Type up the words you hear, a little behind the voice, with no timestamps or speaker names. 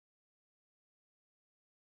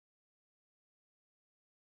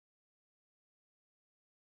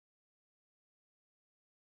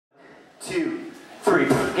2, 3.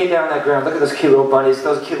 Get down on that ground. Look at those cute little bunnies.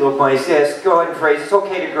 Those cute little bunnies. Yes, go ahead and praise. It's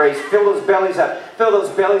okay to grace. Fill those bellies up. Fill those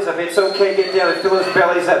bellies up. It's okay. Get down and fill those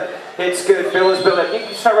bellies up. It's good. Fill those bellies up. You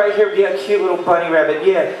can start right here. Yeah, cute little bunny rabbit.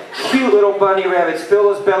 Yeah, cute little bunny rabbits.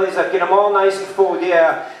 Fill those bellies up. Get them all nice and full.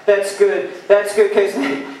 Yeah, that's good. That's good because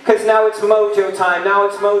now it's mojo time. Now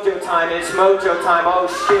it's mojo time. It's mojo time. Oh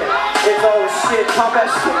shit. It's oh shit. Pump that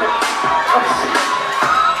shit. Oh shit.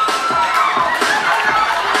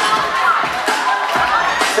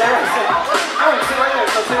 Stay right there. Come sit right there.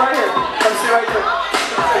 Come sit right here. Come sit right there.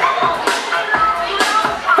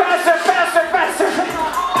 Faster, faster, faster.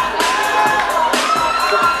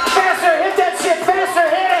 Faster, hit that shit. Faster,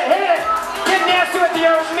 hit it, hit it. Get nasty with you.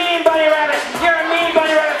 You're a mean bunny rabbit. You're a mean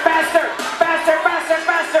bunny rabbit. Faster, faster, faster,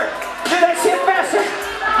 faster. Do that shit faster.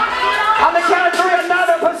 On the count of 3,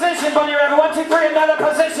 another position, bunny rabbit. 1, 2, 3, another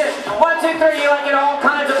position. 1, 2, 3. You like it all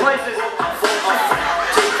kinds of places.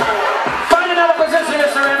 Find another position,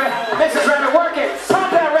 Mr. Rabbit. Mrs. Rabbit, work it. Pump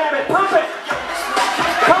that rabbit. Pump it.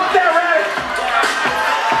 Pump that rabbit.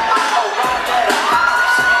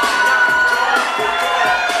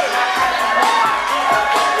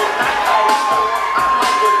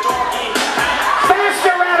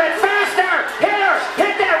 Faster, rabbit. Faster. Hit her.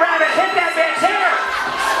 Hit that rabbit. Hit that bitch. Hit her.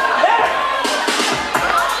 Hit it.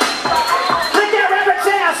 Lick that rabbit's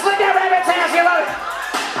ass. Lick that rabbit's ass. You love it.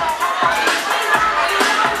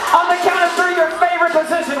 On the count of 3, your favorite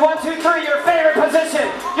position. 1, 2, 3, your favorite position.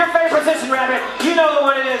 Your favorite position, rabbit. You know the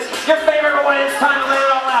one it is. Your favorite one. It's time to lay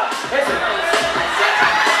it all out.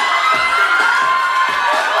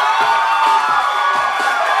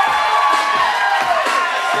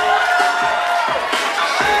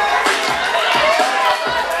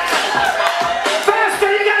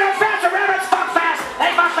 Faster! You gotta go faster! Rabbits fuck fast!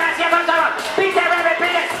 They fuck fast! Yeah, fuck that one! Beat that rabbit!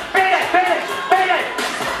 Beat it! Beat it! Beat it! Beat it!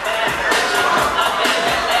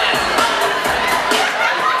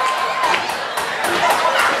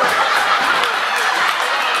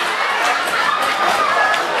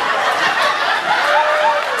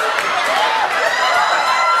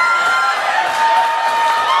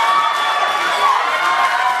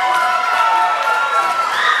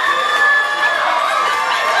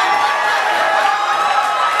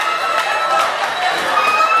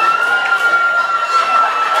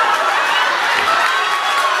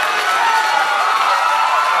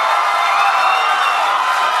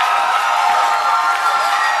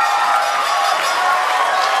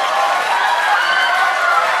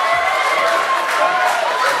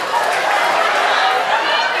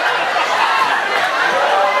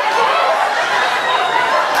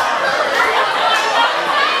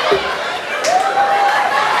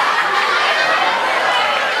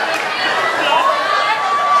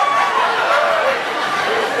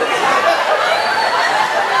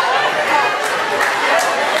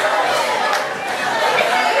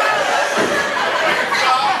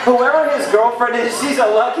 Whoever his girlfriend is, she's a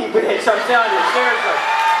lucky bitch, I'm telling you, seriously.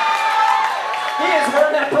 He is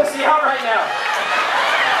wearing that pussy out right now.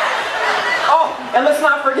 Oh, and let's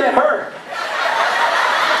not forget her.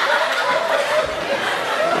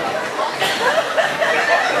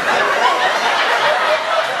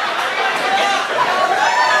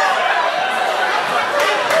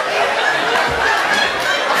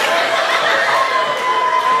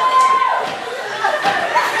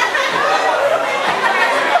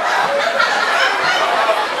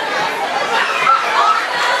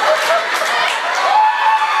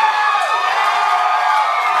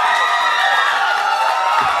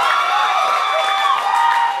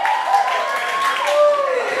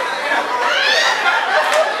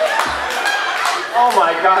 Oh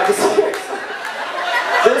my God, this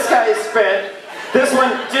guy is spent. This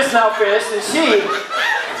one just now finished, and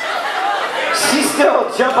she's still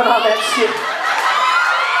jumping on that shit.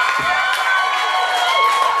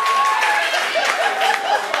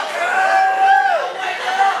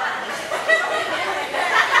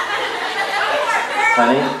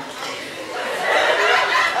 Honey,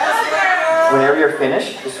 whenever you're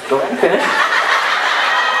finished, just go ahead and finish.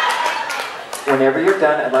 Whenever you're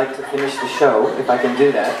done, I'd like to finish the show, if I can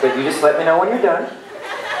do that. But you just let me know when you're done.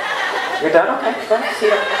 You're done? Okay. Done. See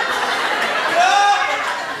ya.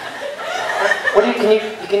 What do you, can you,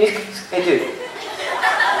 hey dude.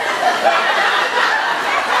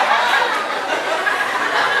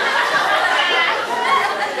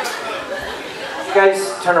 You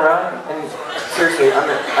guys turn around and seriously,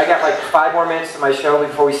 I got like 5 more minutes to my show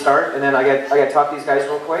before we start, and then I got to talk to these guys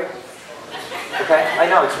real quick. Okay? I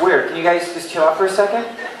know, it's weird. Can you guys just chill out for a second?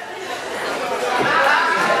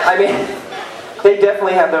 I mean, they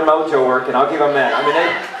definitely have their mojo working, I'll give them that. I mean,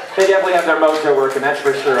 they definitely have their mojo working, that's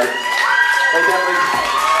for sure. They definitely...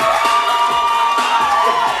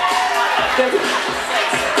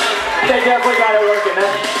 They definitely got it working.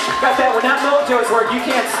 Got that when that mojo's working, you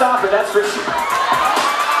can't stop it, that's for sure.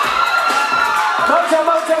 Mojo,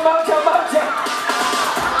 mojo, mojo, mojo.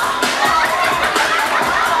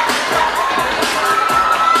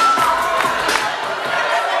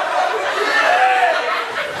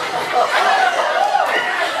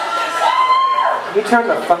 Can you turn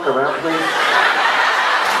the fuck around, please?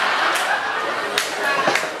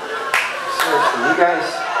 Seriously, you guys,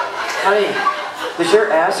 honey, does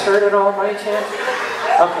your ass hurt at all by any chance?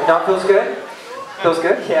 Okay, no, it feels good? Feels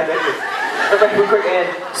good? Yeah, thank you. Everybody, real quick,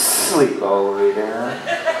 and sleep all the way down.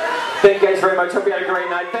 Thank you guys very much. Hope you had a great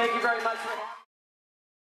night. Thank you very much.